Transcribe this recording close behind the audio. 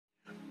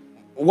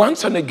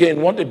once and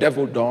again, what the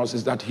devil does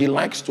is that he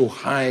likes to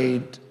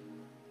hide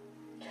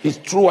his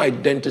true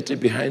identity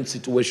behind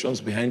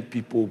situations, behind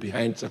people,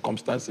 behind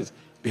circumstances.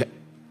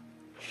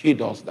 He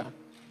does that.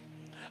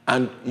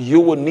 And you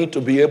will need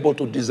to be able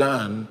to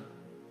discern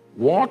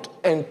what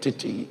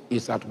entity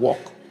is at work.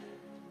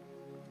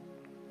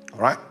 All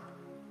right?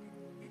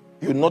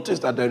 You notice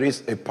that there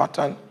is a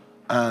pattern,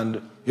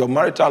 and your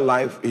marital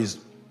life is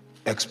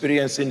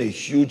experiencing a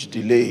huge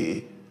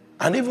delay.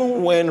 And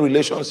even when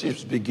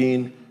relationships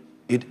begin,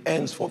 it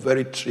ends for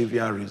very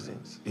trivial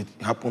reasons. It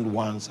happened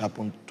once,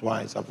 happened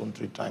twice, happened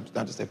 3 times.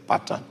 That is a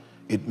pattern.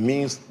 It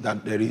means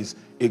that there is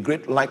a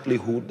great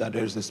likelihood that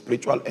there is a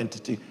spiritual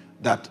entity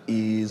that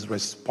is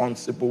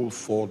responsible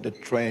for the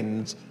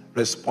trends,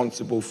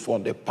 responsible for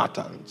the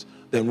patterns.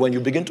 Then when you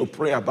begin to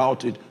pray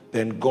about it,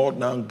 then God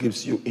now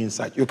gives you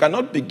insight. You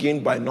cannot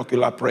begin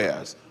binocular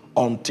prayers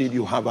until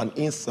you have an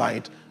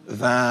insight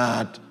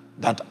that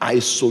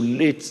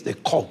isolates the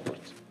culprit.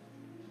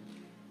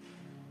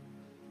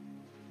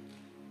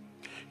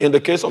 In the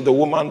case of the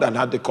woman that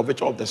had the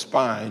curvature of the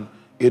spine,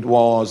 it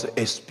was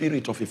a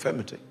spirit of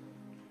infirmity.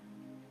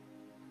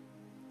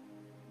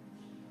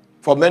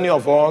 For many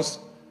of us,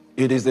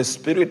 it is the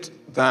spirit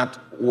that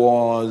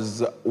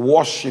was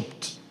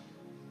worshipped,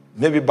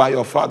 maybe by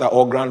your father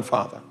or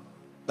grandfather,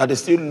 that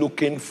is still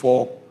looking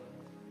for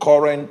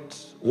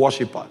current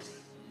worshippers.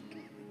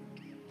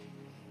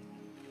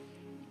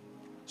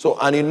 So,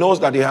 and he knows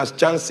that he has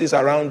chances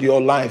around your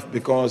life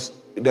because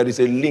there is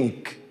a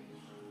link.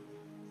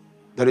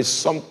 There is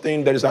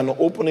something, there is an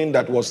opening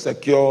that was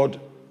secured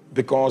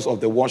because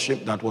of the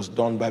worship that was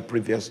done by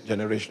previous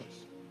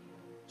generations.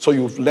 So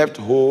you've left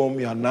home,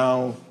 you are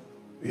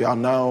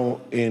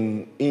now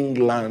in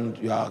England,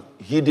 you are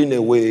hidden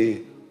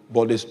away,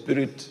 but the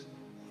spirit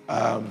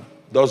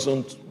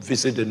doesn't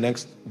visit the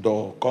next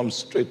door, comes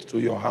straight to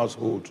your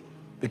household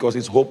because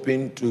it's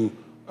hoping to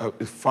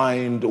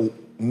find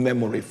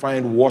memory,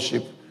 find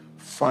worship,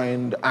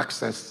 find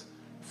access,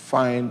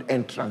 find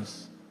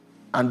entrance.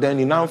 And then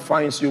he now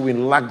finds you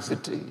in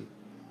laxity,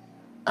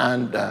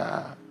 and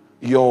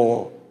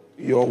your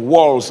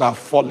walls are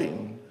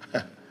falling.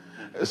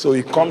 So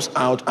he comes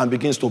out and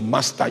begins to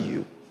master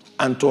you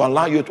and to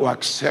allow you to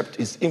accept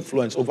his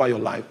influence over your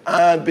life.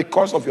 And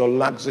because of your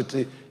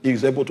laxity, he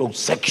is able to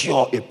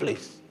secure a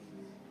place.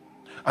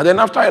 And then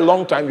after a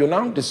long time, you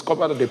now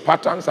discover that the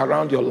patterns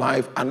around your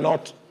life are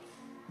not,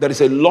 there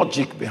is a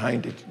logic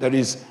behind it. There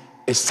is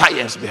a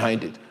science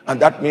behind it.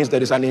 And that means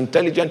there is an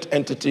intelligent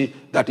entity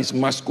that is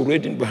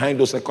masquerading behind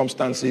those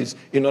circumstances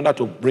in order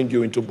to bring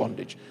you into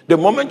bondage. The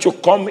moment you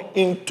come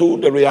into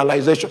the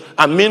realization,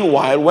 and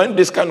meanwhile, when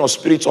this kind of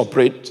spirits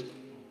operate,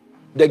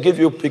 they give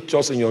you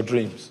pictures in your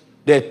dreams.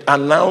 They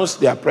announce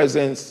their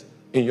presence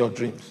in your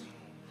dreams.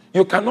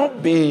 You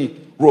cannot be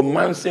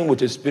romancing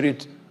with a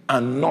spirit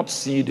and not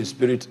see the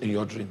spirit in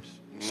your dreams.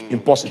 It's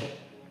impossible.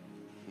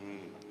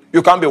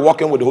 You can't be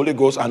walking with the Holy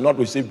Ghost and not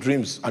receive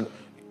dreams and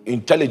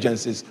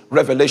intelligences,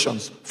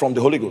 revelations from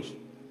the Holy Ghost.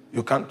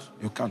 You can't.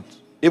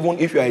 Even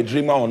if you are a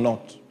dreamer or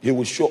not, he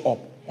will show up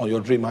on your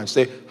dream and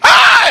say,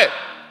 "Hey,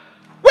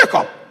 wake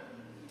up."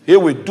 He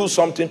will do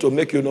something to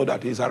make you know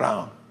that he's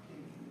around.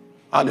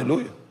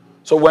 Hallelujah.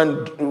 So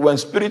when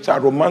spirits are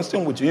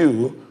romancing with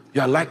you,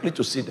 you are likely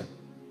to see them.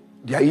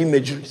 They are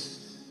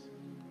imageries.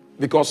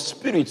 Because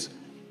spirits,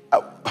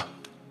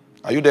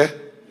 are you there?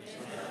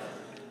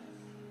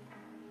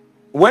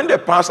 When they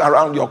pass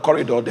around your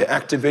corridor, they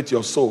activate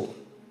your soul.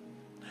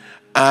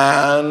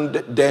 And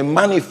they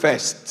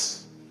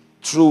manifest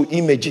through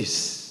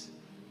images.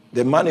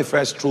 They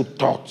manifest through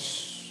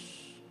thoughts.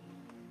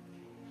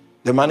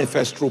 They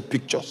manifest through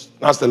pictures.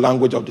 That's the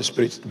language of the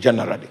spirits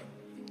generally.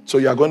 So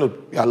you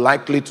are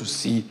likely to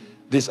see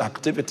this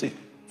activity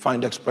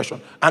find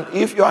expression. And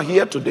if you are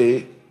here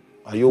today,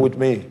 are you with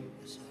me?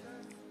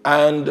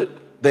 And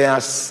there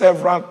are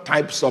several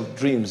types of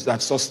dreams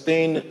that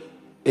sustain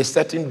a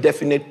certain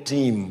definite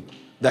theme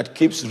that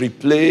keeps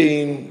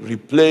replaying,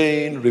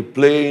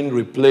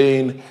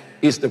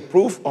 is the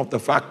proof of the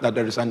fact that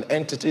there is an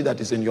entity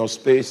that is in your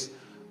space,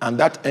 and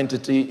that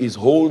entity is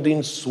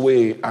holding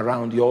sway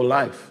around your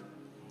life.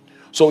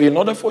 So in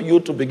order for you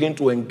to begin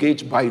to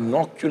engage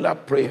binocular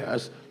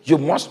prayers, you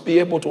must be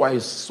able to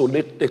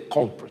isolate the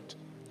culprit.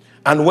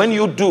 And when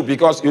you do,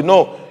 because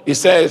it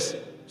says,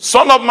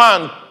 "Son of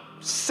man,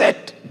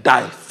 set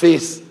thy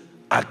face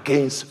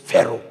against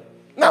Pharaoh."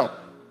 Now,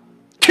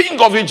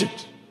 king of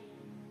Egypt,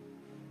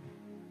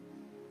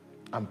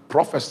 and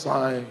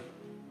prophesy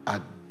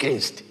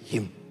against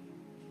him.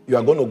 You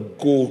are going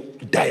to go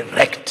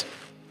direct.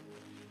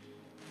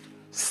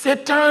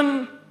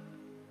 Satan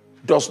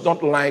does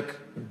not like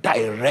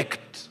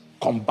direct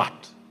combat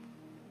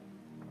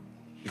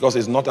because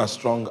he's not as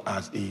strong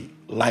as he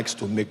likes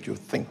to make you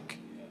think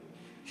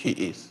he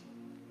is.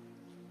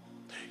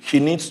 He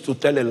needs to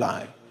tell a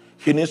lie.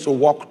 He needs to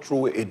walk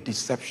through a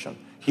deception.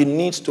 He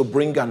needs to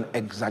bring an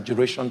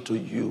exaggeration to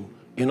you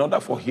in order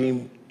for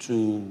him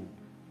to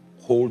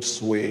hold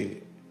sway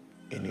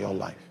in your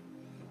life.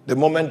 The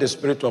moment the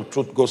spirit of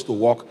truth goes to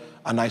work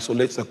and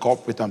isolates the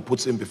culprit and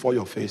puts him before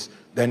your face,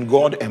 then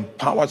God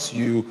empowers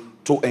you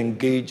to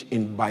engage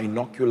in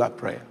binocular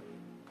prayer.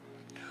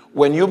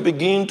 When you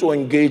begin to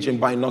engage in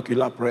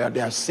binocular prayer,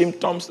 there are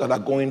symptoms that are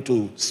going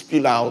to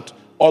spill out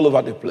all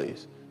over the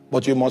place.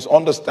 But you must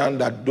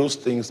understand that those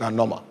things are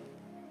normal.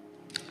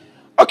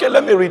 Okay,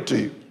 let me read to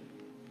you.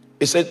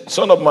 It said,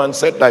 Son of man,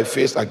 set thy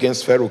face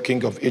against Pharaoh,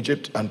 king of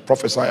Egypt, and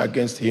prophesy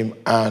against him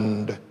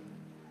and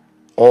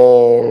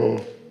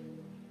all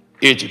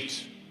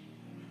Egypt.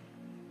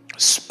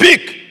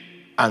 Speak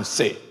and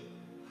say.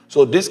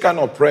 So this kind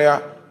of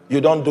prayer,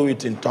 you don't do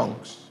it in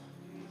tongues.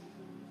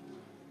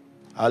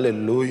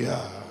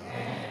 Hallelujah.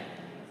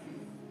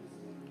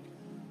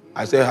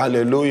 I say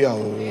hallelujah.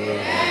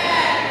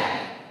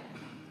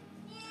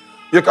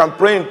 You can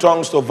pray in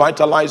tongues to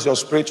vitalize your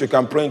spirit. You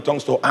can pray in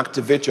tongues to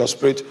activate your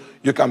spirit.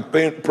 You can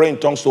pray in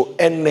tongues to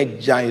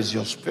energize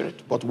your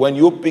spirit. But when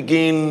you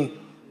begin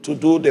to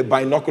do the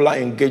binocular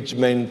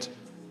engagement,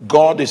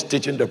 God is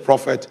teaching the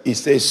prophet. He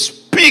says,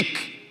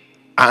 speak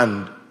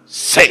and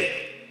say.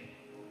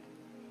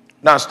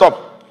 Now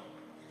stop.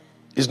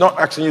 He's not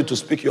asking you to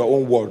speak your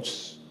own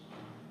words,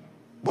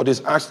 but he's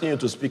asking you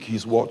to speak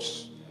his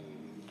words.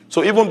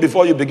 So even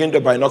before you begin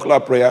the binocular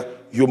prayer,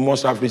 you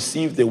must have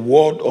received the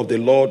word of the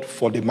Lord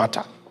for the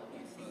matter.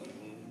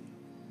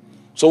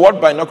 So what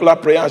binocular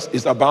prayer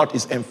is about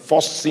is an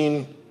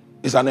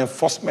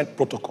enforcement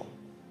protocol.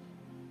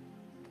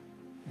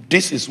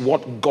 This is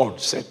what God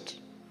said.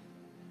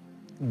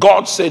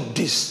 God said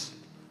this.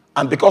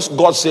 And because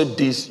God said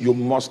this, you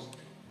must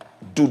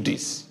do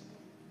this.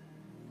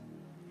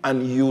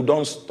 And you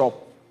don't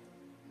stop.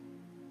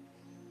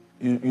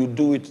 You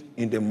do it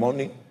in the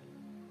morning.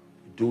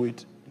 You do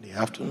it in the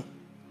afternoon.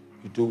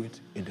 You do it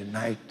in the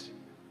night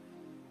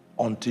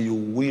until you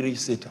weary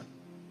Satan.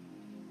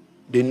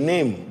 The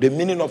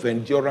meaning of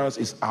endurance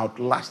is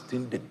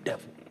outlasting the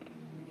devil.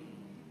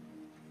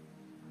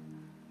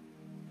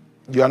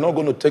 You are not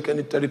going to take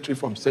any territory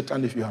from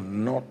Satan if you are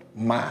not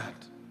mad.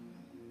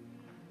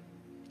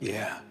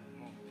 Yeah.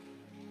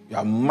 You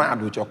are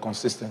mad with your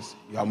consistency.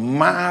 You are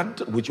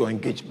mad with your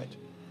engagement.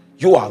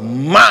 You are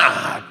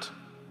mad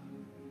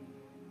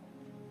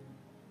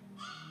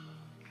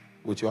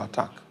with your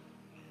attack.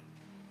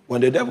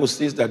 When the devil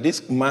sees that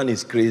this man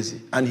is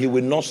crazy and he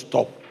will not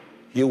stop,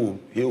 he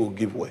will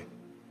give way.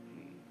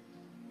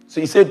 So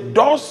he said,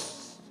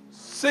 thus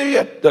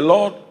saith the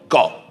Lord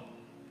God,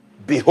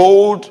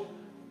 behold,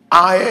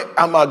 I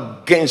am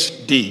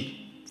against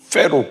thee,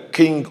 Pharaoh,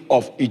 king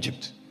of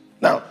Egypt.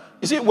 Now,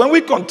 you see, when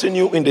we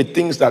continue in the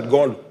things that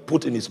God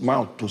put in his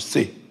mouth to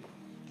say,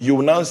 you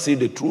will now see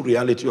the true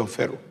reality of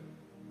Pharaoh.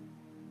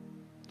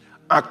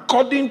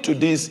 According to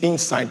this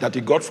insight that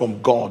he got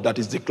from God that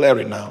is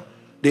declaring now,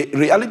 the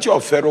reality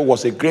of Pharaoh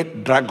was a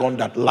great dragon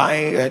that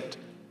lied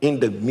in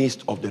the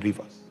midst of the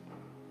rivers.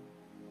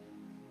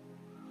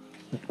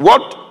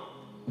 What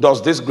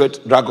does this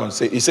great dragon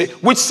say? He said,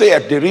 which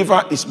saith, the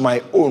river is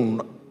my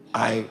own,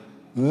 I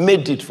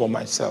made it for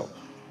myself.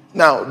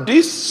 Now,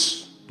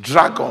 this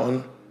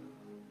dragon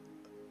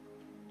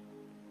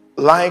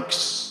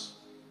likes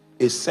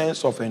a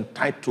sense of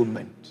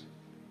entitlement,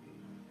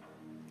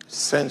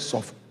 sense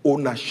of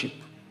ownership,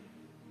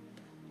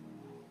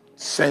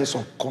 sense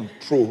of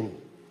control.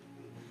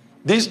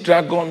 This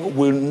dragon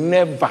will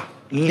never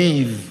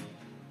leave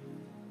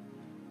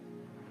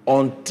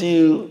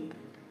until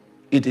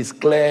it is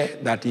clear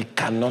that he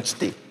cannot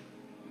stay.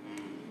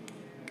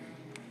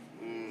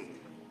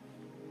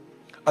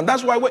 And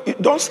that's why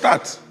don't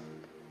start.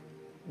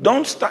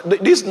 Don't start.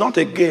 This is not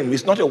a game.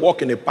 It's not a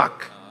walk in a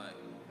park.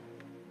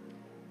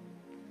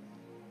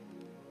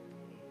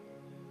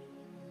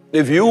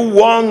 If you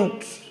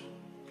want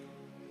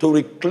to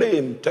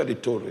reclaim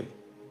territory,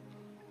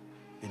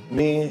 it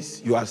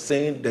means you are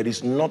saying there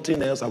is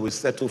nothing else I will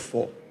settle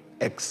for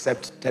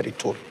except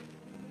territory.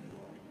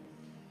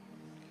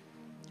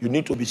 You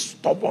need to be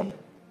stubborn.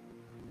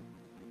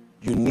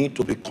 You need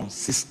to be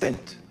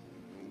consistent.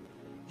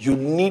 You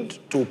need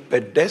to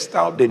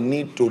pedestal the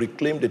need to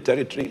reclaim the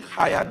territory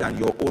higher than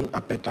your own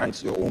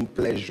appetites, your own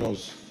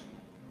pleasures.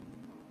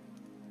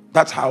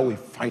 That's how we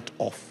fight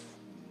off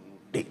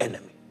the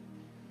enemy.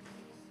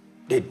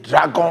 The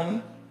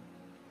dragon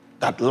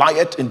that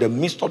lieth in the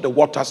midst of the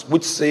waters,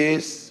 which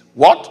says,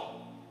 what?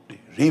 The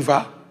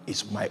river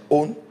is my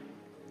own,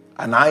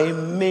 and I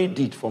made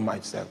it for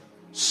myself.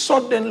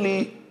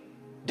 Suddenly,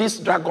 this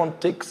dragon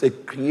takes a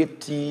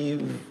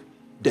creative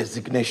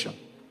designation.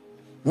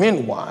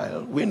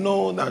 Meanwhile, we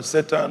know that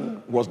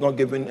Satan was not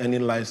given any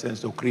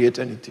license to create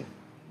anything.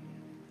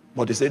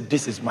 But he said,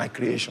 this is my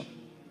creation.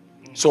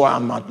 So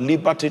I'm at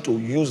liberty to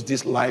use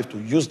this life, to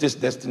use this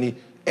destiny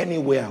any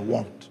way I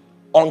want,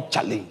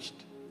 unchallenged.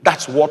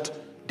 That's what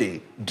the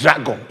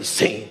dragon is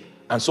saying.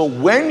 And so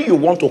when you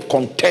want to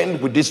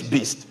contend with this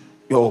beast,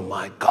 oh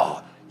my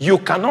God, you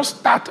cannot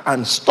start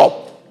and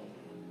stop.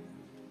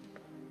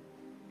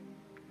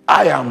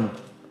 I am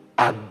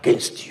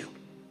against you.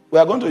 We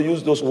are going to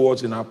use those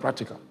words in our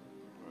practical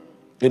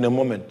in a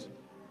moment.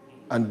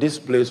 And this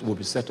place will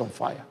be set on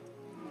fire.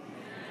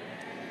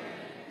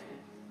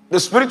 The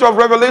spirit of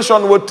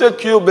revelation will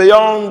take you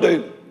beyond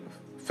the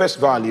first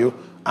value,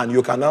 and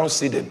you can now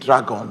see the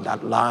dragon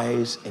that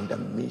lies in the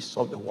midst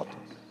of the waters.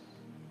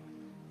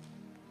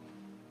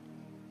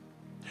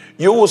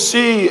 You will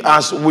see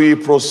as we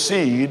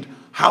proceed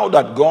how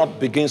that God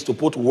begins to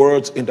put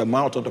words in the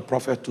mouth of the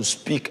prophet to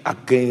speak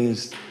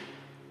against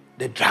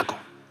the dragon.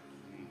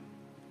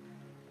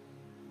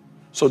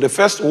 So the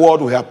first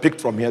word we have picked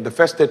from here, the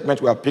first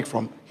statement we have picked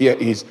from here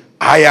is,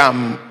 I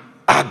am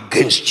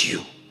against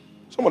you.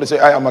 Somebody say,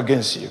 I am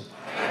against you.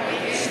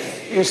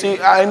 You see,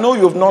 I know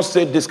you've not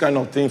said this kind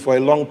of thing for a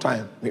long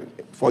time.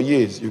 For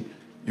years,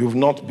 you've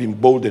not been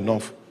bold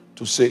enough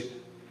to say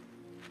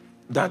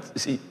that.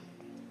 See,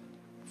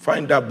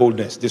 find that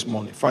boldness this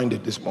morning. Find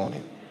it this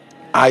morning.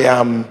 I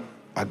am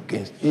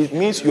against. It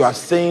means you are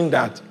saying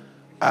that,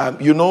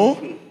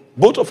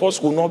 both of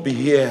us will not be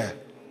here.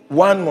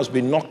 One must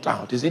be knocked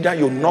out. It's either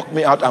you knock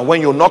me out, and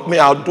when you knock me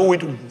out, do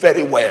it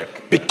very well.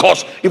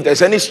 Because if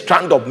there's any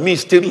strand of me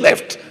still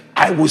left,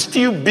 I will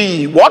still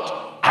be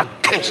what?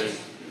 Against.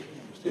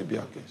 Still be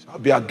against. I'll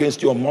be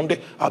against you on Monday.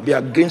 I'll be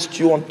against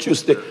you on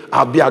Tuesday.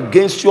 I'll be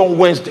against you on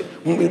Wednesday.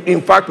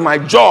 In fact, my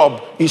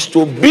job is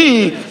to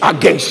be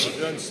against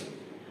you.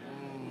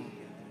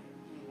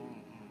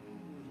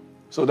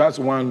 So that's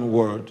one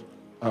word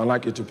I'd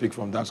like you to pick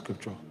from that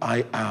scripture.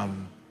 I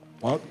am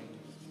what?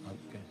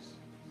 Against.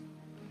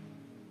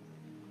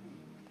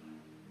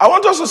 I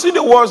want us to see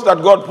the words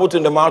that God put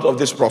in the mouth of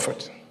this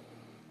prophet.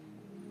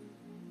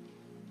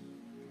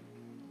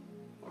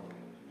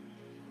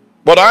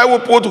 But I will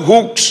put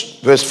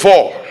hooks, verse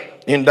 4,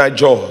 in thy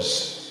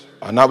jaws,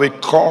 and I will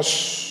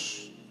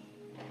cause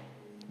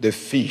the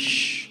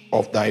fish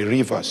of thy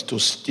rivers to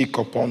stick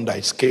upon thy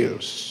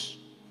scales.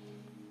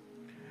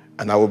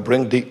 And I will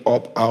bring thee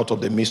up out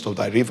of the midst of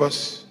thy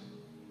rivers,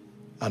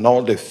 and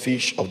all the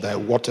fish of thy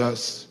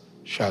waters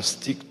shall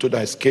stick to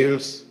thy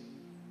scales.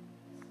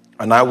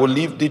 And I will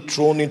leave thee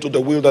thrown into the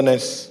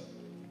wilderness,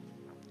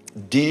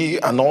 thee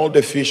and all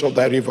the fish of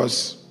thy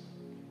rivers.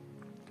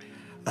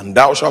 And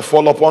thou shalt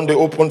fall upon the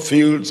open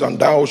fields, and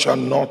thou shalt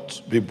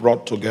not be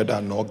brought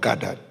together nor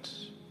gathered.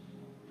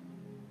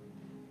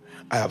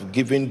 I have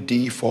given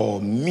thee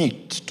for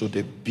meat to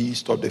the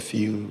beasts of the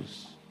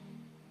fields,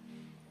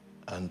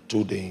 and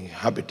to the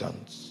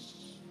inhabitants,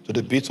 to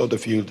the beasts of the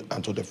field,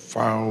 and to the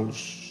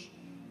fowls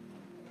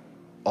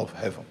of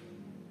heaven.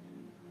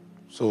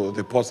 So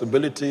the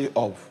possibility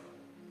of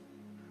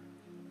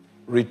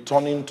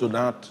returning to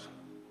that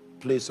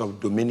place of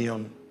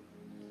dominion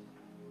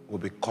will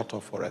be cut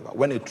off forever.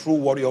 When a true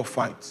warrior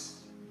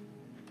fights,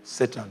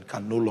 Satan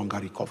can no longer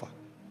recover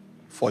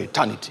for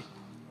eternity.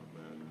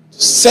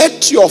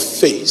 Set your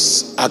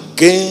face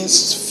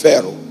against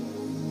Pharaoh,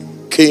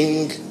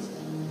 king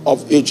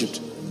of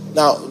Egypt.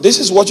 Now, this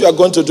is what you are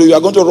going to do. You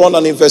are going to run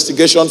an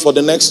investigation for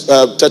the next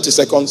 30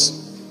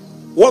 seconds.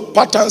 What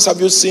patterns have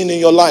you seen in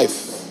your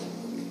life?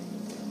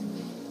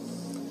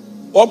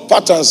 What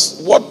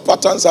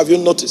patterns have you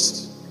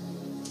noticed?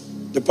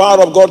 The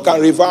power of God can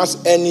reverse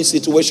any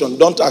situation.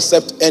 Don't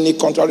accept any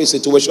contrary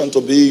situation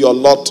to be your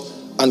lot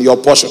and your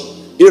portion.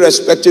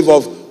 Irrespective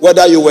of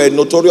whether you were a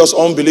notorious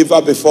unbeliever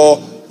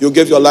before you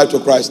gave your life to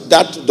Christ.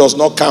 That does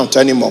not count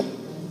anymore.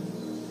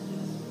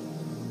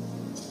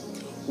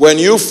 When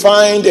you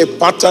find a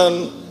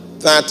pattern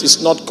that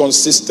is not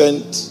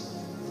consistent,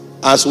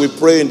 as we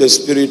pray in the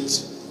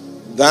Spirit,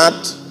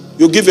 that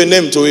you give a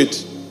name to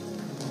it.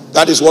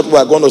 That is what we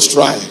are going to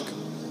strike.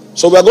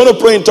 So we are going to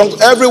pray in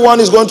tongues. Everyone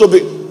is going to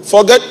be...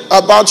 Forget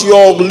about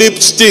your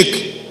lipstick.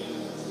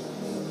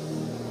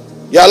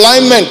 The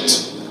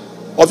alignment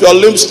of your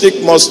lipstick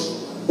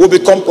will be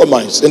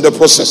compromised in the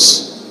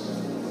process.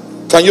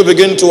 Can you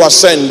begin to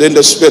ascend in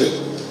the Spirit?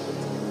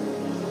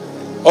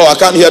 Oh, I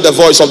can't hear the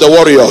voice of the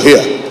warrior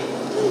here.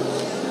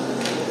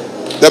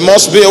 There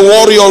must be a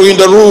warrior in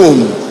the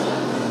room.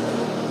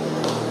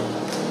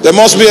 There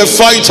must be a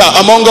fighter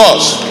among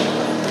us.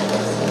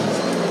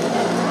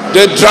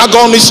 The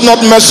dragon is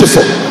not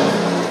merciful.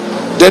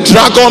 The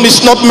dragon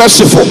is not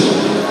merciful.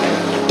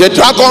 The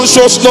dragon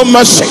shows no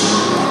mercy.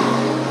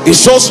 He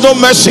shows no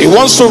mercy. He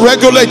wants to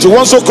regulate. He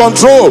wants to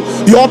control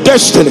your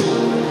destiny.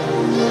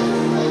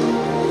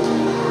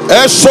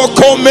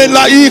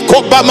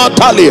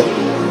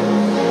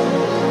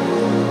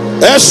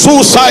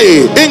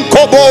 Esusai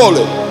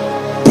inkobole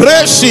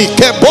presi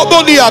ke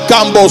bobolia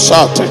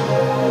kambosate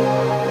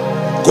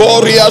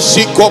goria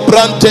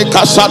sikobrante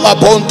kasala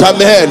bonta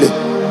mele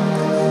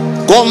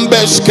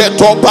Gombes que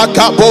topa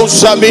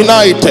cabosa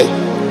minaite.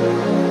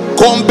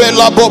 Gombe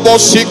la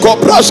bobosico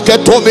praske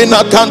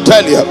tomina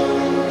cantelia.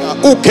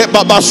 Uke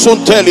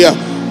babasuntelia.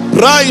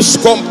 Rise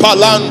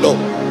compalando.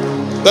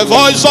 The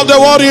voice of the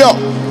warrior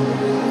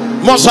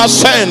must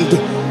ascend,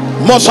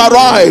 must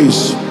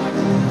arise.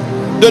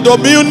 The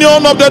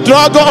dominion of the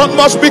dragon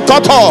must be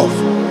cut off.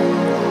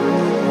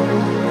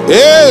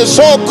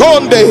 So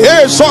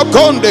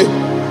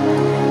conde.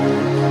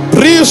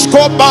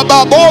 Risco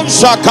bababon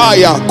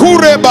sakaya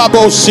kure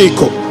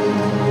babosiko.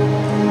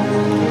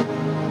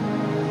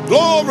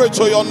 Glory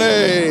to your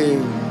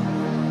name.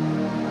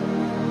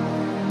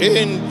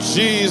 In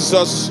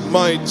Jesus'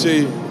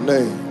 mighty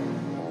name.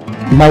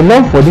 My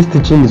love for this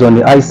teaching is on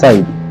the high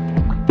side.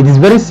 It is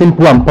very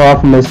simple and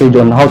powerful message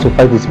on how to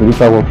fight the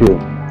spiritual warfare.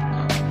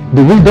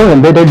 The wisdom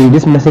embedded in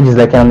this message is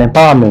like an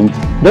empowerment,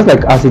 just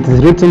like as it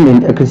is written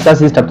in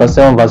Ecclesiastes chapter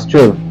 7 verse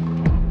 12.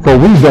 For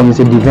wisdom is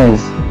a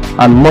defense,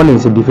 and money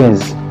is a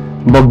defense.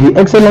 But the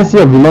excellency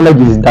of the knowledge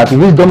is that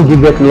wisdom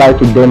giveth life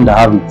to them that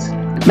have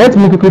it. Let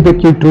me quickly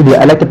take you through the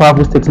highlighted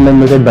powerful statement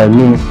made by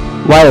me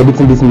while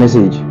editing this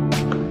message.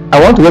 I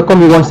want to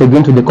welcome you once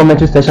again to the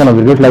commentary section of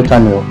the Great Life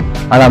channel,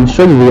 and I'm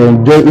sure you will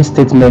enjoy each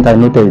statement I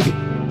noted.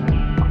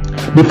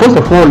 The first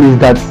of all is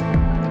that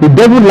the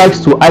devil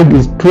likes to hide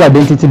his true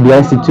identity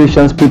behind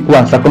situations, people,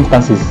 and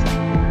circumstances.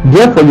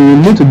 Therefore, you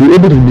will need to be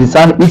able to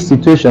discern each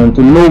situation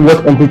to know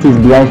what entity is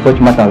behind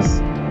such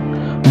matters.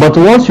 But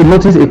once you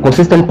notice a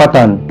consistent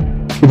pattern,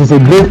 it is a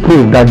great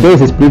proof that there is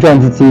a spiritual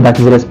entity that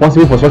is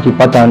responsible for such a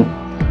pattern,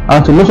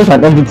 and to know such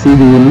an entity, you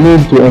will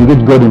need to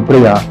engage God in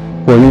prayer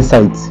for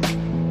insight.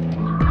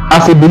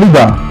 As a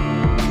believer,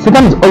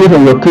 Satan is always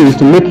on your case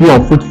to make you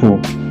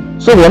unfruitful.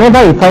 So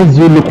whenever he finds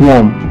you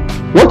lukewarm,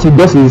 what he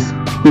does is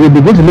he will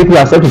begin to make you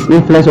accept his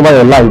influence over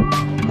your life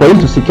for him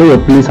to secure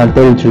your place and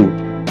territory.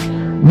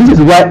 This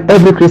is why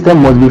every Christian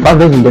must be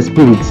fervent in the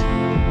spirit.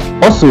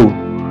 Also,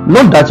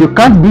 note that you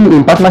can't be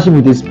in partnership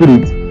with the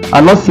spirit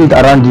and not see it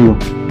around you.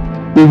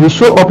 It will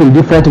show up in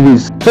different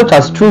ways, such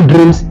as through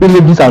dreams,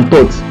 images, and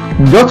thoughts,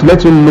 just to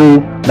let you know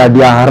that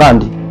they are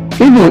around.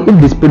 Even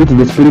if the spirit is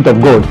the spirit of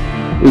God,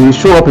 it will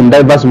show up in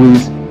diverse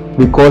ways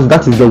because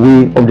that is the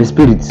way of the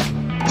spirit.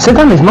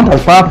 Satan is not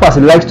as powerful as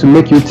he likes to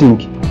make you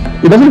think.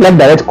 He doesn't like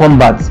direct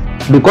combat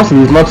because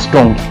he is not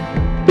strong.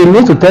 He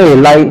needs to tell a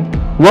lie,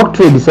 work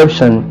through a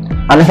deception,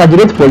 and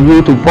exaggerate for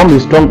you to form a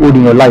stronghold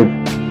in your life.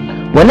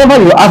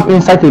 Whenever you have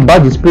insight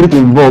about the spirit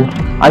involved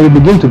and you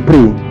begin to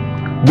pray,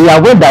 be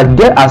aware that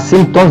there are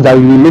symptoms that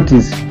you will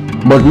notice,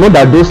 but know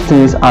that those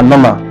things are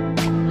normal.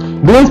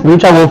 During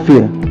spiritual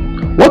warfare,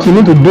 what you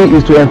need to do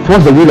is to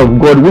enforce the will of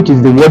God, which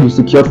is the word you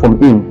secured from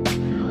Him.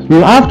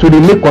 You have to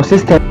remain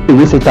consistent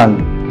with Satan.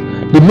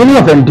 The meaning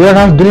of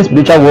endurance during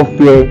spiritual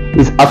warfare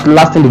is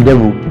outlasting the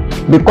devil,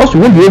 because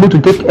you won't be able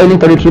to take any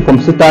territory from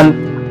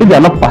Satan if you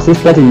are not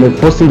persistent in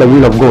enforcing the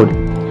will of God.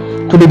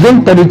 To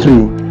regain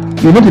territory,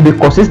 you need to be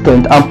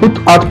consistent and put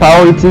out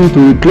priority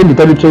to reclaim the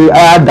territory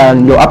higher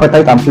than your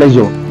appetite and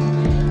pleasure.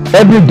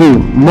 Every day,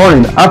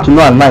 morning, afternoon,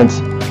 and night,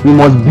 you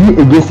must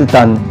be against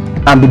Satan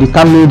and be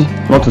determined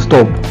not to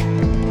stop.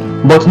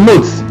 But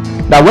note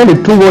that when the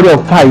true warrior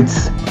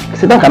fights,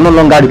 Satan can no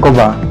longer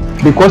recover,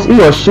 because he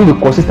or she will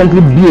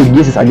consistently be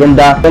against his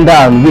agenda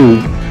and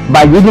way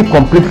by yielding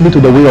completely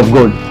to the way of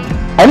God.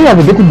 I know you have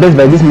been getting blessed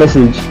by this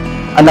message,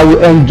 and I will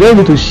enjoy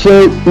you to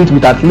share it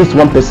with at least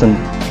one person,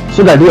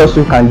 so that they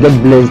also can get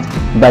blessed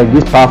by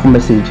this powerful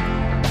message.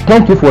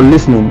 Thank you for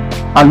listening,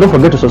 and don't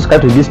forget to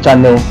subscribe to this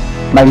channel.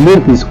 My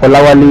name is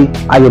Olawale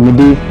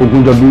Ayomide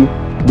Ogunjobi,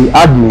 the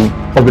admin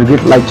of the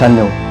Great Light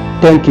channel.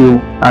 Thank you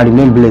and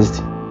remain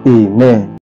blessed. Amen.